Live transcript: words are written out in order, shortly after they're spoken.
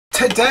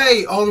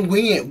Today on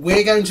Wing It,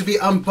 we're going to be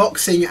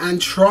unboxing and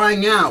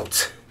trying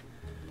out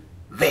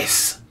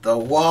this, the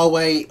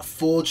HUAWEI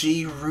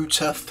 4G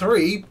Router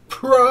 3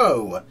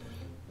 Pro.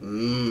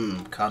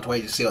 Can't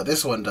wait to see what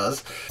this one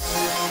does.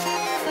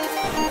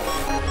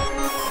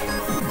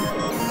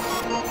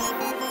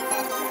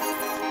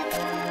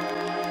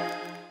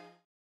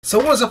 So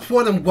what's up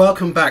everyone, and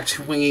welcome back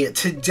to Winging It.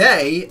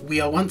 Today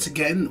we are once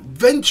again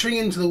venturing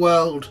into the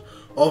world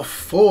of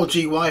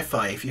 4G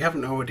Wi-Fi. If you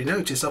haven't already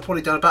noticed, I've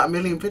probably done about 1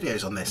 million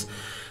videos on this.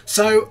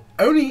 So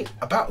only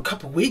about a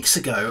couple of weeks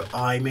ago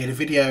I made a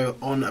video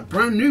on a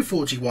brand new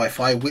 4G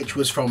Wi-Fi which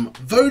was from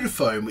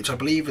Vodafone, which I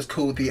believe is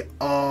called the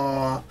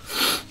can't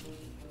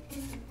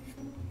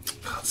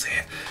see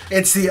it.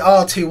 It's the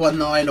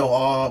R219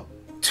 or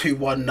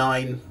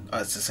R219.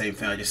 It's the same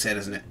thing I just said,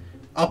 isn't it?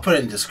 I'll put it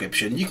in the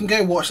description. You can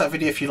go watch that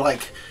video if you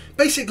like.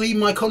 Basically,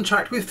 my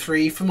contract with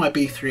 3 for my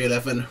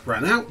B311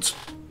 ran out,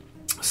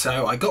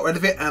 so I got rid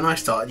of it and I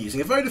started using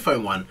a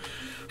Vodafone one.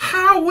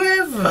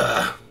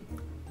 However,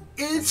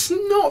 it's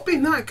not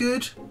been that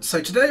good. So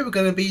today we're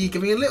going to be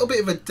giving a little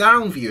bit of a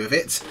down view of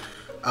it,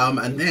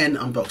 and then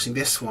unboxing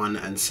this one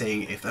and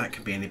seeing if that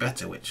can be any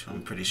better, which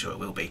I'm pretty sure it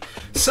will be.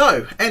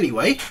 So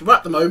anyway, right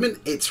at the moment,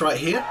 it's right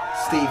here.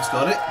 Steve's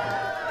got it.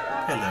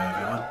 Hello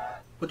everyone.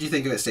 What do you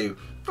think of it, Steve?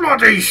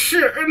 Bloody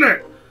shit, isn't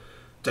it?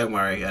 Don't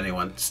worry,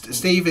 anyone.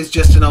 Steve is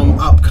just an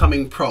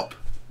upcoming prop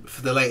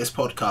for the latest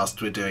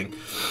podcast we're doing.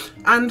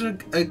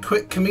 And a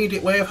quick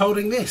comedic way of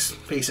holding this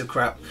piece of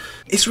crap.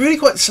 It's really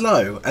quite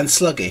slow and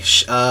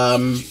sluggish.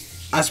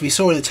 As we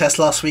saw in the test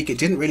last week, it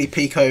didn't really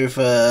peak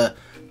over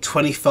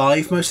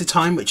 25 most of the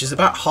time, which is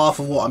about half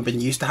of what I've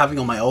been used to having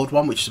on my old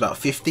one, which is about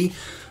 50.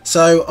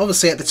 So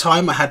obviously at the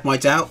time I had my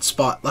doubts,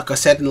 but like I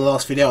said in the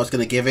last video, I was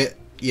going to give it,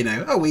 you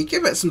know, we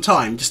give it some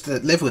time just to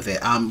live with it.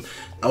 I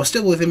was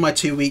still within my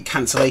 2-week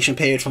cancellation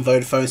period from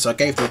Vodafone, so I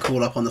gave them a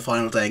call up on the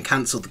final day and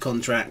cancelled the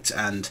contract,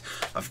 and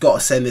I've got to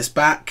send this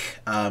back,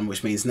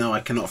 which means now I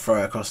cannot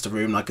throw it across the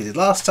room like I did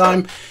last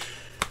time,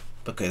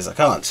 because I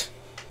can't.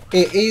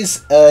 It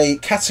is a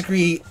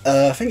category,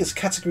 I think it's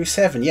category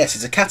 7, yes,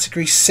 it's a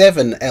category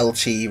 7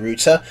 LTE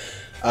router,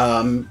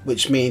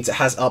 which means it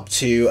has up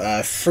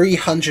to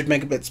 300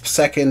 megabits per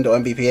second or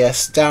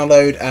Mbps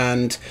download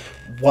and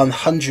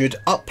 100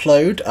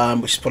 upload,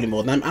 which is probably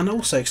more than them. And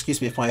also, excuse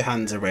me if my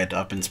hands are red,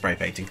 I've been spray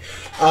painting.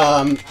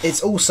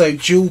 It's also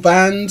dual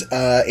band.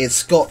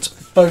 It's got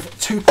both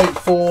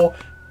 2.4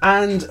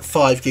 and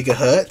 5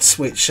 gigahertz,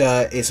 which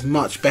is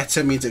much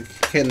better. Means it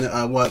can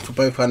work for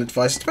both band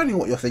devices depending on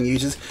what your thing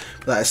uses.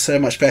 But that is so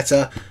much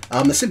better.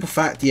 The simple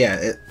fact,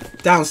 yeah,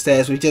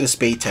 downstairs we did a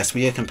speed test.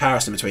 We did a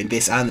comparison between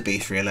this and the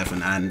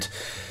B311, and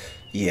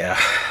yeah.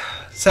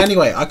 So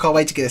anyway, I can't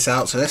wait to get this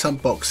out, so let's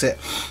unbox it,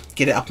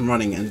 get it up and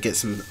running, and get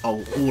some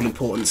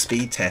all-important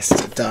speed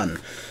tests done.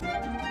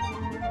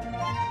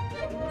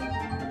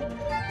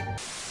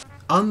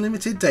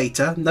 Unlimited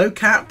data, no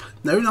cap,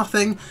 no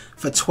nothing,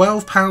 for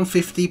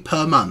 £12.50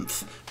 per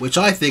month, which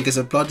I think is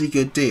a bloody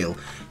good deal.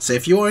 So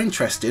if you're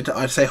interested,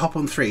 I'd say hop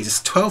on 3.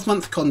 It's a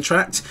 12-month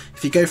contract.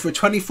 If you go for a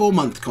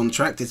 24-month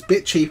contract, it's a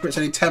bit cheaper, it's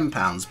only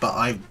 £10, but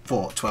I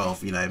bought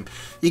 12, you know.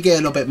 You get a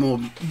little bit more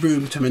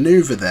room to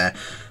manoeuvre there.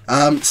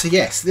 So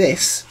yes,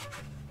 this,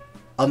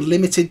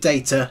 unlimited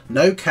data,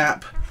 no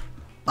cap,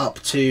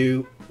 up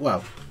to,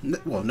 well,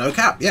 no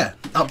cap, yeah,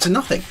 up to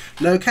nothing,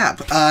 no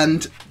cap,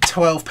 and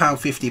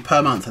 £12.50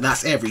 per month, and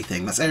that's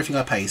everything. That's everything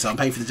I pay. So I'm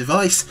paying for the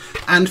device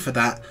and for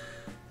that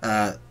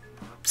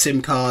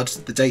SIM card,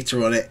 the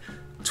data on it,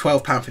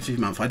 £12.50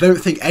 a month. I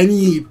don't think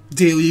any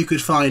deal you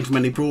could find from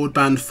any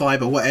broadband,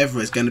 fibre,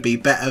 whatever is going to be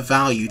better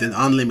value than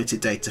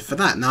unlimited data for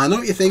that. Now I know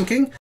what you're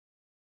thinking.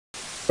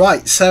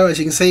 Right, so as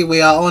you can see,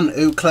 we are on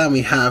Ookla and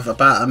we have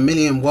about 1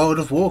 million World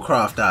of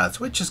Warcraft ads,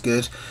 which is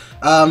good.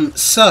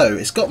 So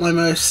it's got my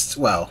most,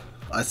 well,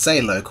 I'd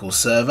say local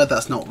server.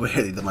 That's not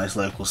really the most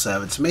local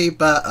server to me,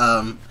 but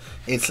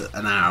it's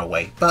an hour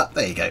away. But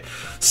there you go.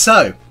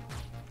 So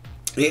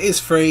it is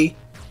free.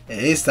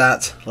 It is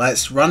that.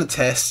 Let's run a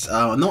test.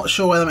 I'm not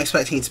sure whether I'm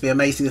expecting it to be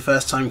amazing the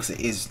first time, because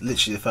it is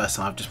literally the first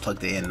time I've just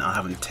plugged it in. I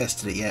haven't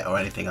tested it yet or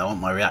anything. I want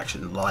my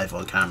reaction live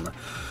on camera.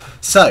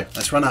 So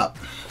let's run up,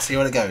 see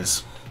where it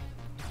goes.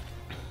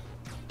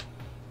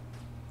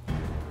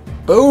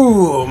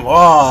 Boom!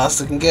 Oh,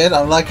 that's looking good.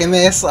 I'm liking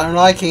this. I'm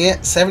liking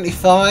it.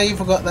 75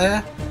 I got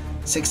there.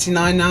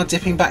 69 now,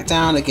 dipping back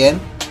down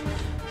again.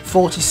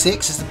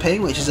 46 is the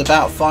ping, which is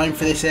about fine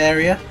for this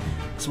area.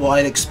 It's what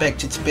I'd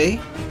expect it to be.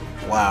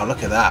 Wow,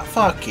 look at that.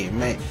 Fucking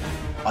me.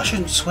 I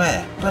shouldn't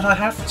swear, but I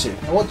have to.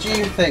 What do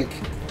you think,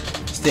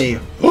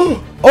 Steve?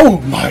 Oh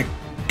my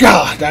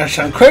god, that's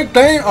some quick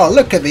thing. Oh,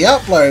 look at the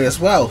upload as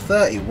well.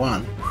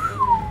 31.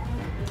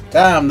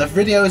 Damn, the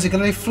videos are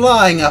going to be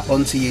flying up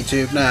onto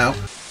YouTube now.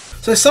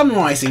 So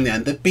summarising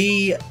then, the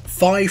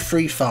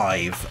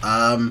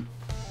B535,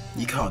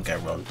 you can't go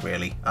wrong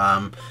really.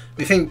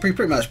 We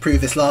pretty much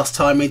proved this last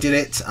time we did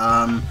it,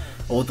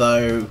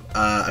 although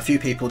a few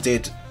people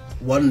did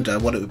wonder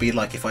what it would be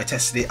like if I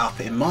tested it up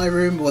in my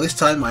room. Well, this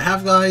time I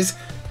have, guys,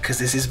 because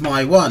this is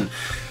my one.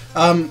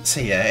 So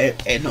yeah,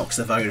 it knocks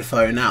the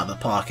Vodafone out of the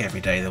park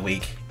every day of the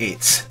week.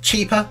 It's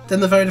cheaper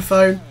than the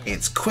Vodafone,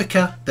 it's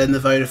quicker than the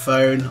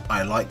Vodafone,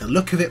 I like the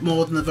look of it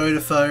more than the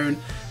Vodafone,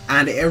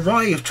 and it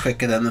arrived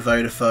quicker than the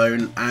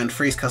Vodafone, and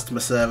Free's customer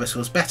service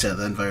was better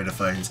than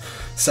Vodafone's.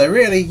 So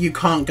really, you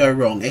can't go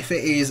wrong. If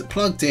it is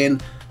plugged in,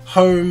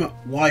 home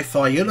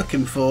Wi-Fi you're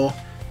looking for,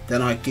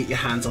 then I'd get your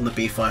hands on the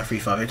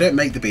B535. They don't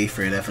make the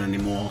B311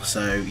 anymore,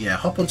 so yeah,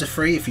 hop onto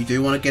Free if you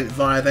do want to get it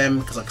via them,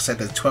 because like I said,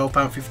 there's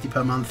 £12.50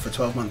 per month for a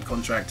 12-month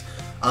contract,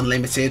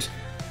 unlimited,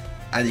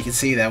 and you can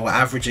see there we're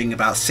averaging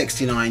about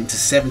 69 to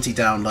 70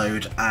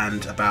 download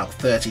and about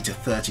 30 to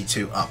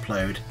 32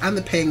 upload, and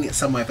the ping is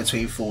somewhere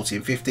between 40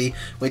 and 50,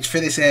 which for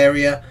this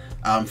area,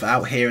 for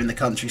out here in the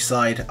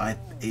countryside,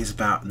 is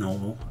about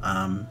normal,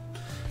 and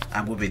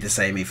will be the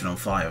same even on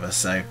fiber.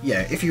 So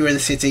yeah, if you're in the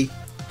city,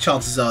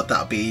 chances are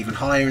that'll be even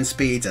higher in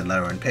speeds and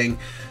lower in ping.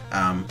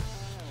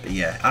 But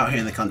yeah, out here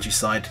in the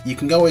countryside, you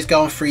can always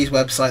go on Free's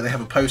website. They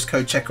have a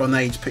postcode checker on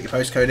there. You just put your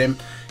postcode in,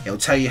 it'll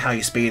tell you how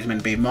your speed is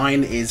meant to be.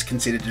 Mine is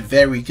considered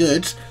very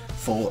good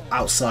for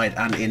outside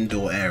and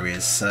indoor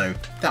areas, so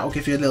that will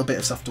give you a little bit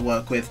of stuff to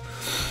work with.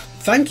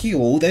 Thank you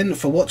all then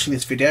for watching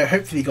this video.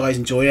 Hopefully you guys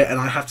enjoyed it, and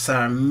I have to say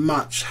I'm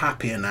much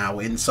happier now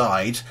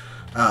inside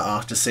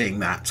after seeing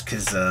that,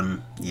 because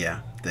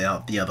yeah,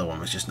 the other one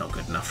was just not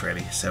good enough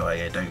really, so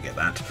yeah, don't get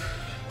that.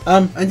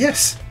 And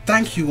yes,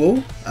 thank you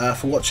all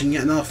for watching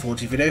yet another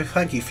 4G video.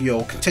 Thank you for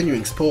your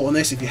continuing support on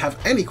this. If you have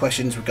any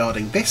questions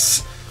regarding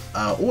this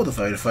or the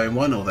Vodafone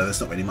one, although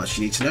there's not really much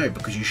you need to know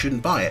because you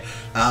shouldn't buy it,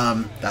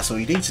 that's all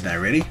you need to know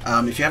really.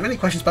 If you have any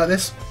questions about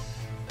this,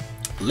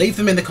 leave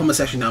them in the comment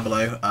section down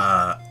below.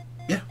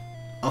 Yeah,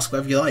 ask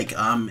whatever you like.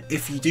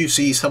 If you do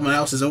see someone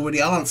else has already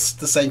answered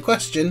the same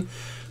question,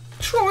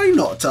 try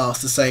not to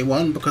ask the same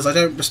one, because I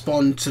don't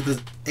respond to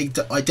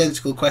the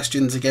identical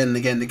questions again and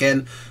again and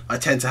again. I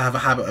tend to have a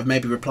habit of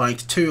maybe replying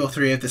to 2 or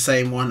 3 of the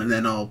same one, and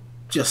then I'll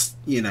just,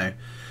 you know,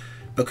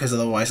 because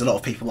otherwise a lot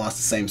of people ask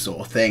the same sort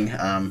of thing.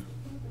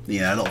 You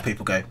know, a lot of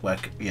people go, well,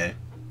 you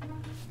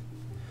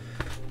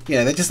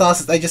know, they just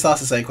ask the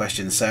same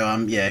questions.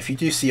 So yeah, if you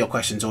do see your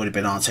questions already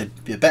been answered,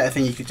 the better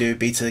thing you could do would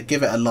be to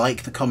give it a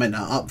like, the comment,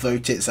 and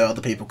upvote it so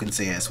other people can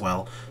see it as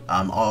well.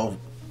 I'll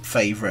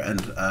favourite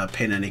and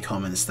pin any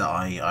comments that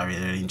I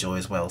really enjoy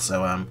as well.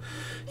 So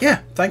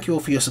yeah, thank you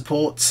all for your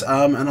support,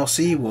 and I'll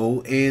see you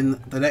all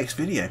in the next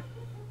video.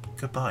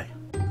 Goodbye.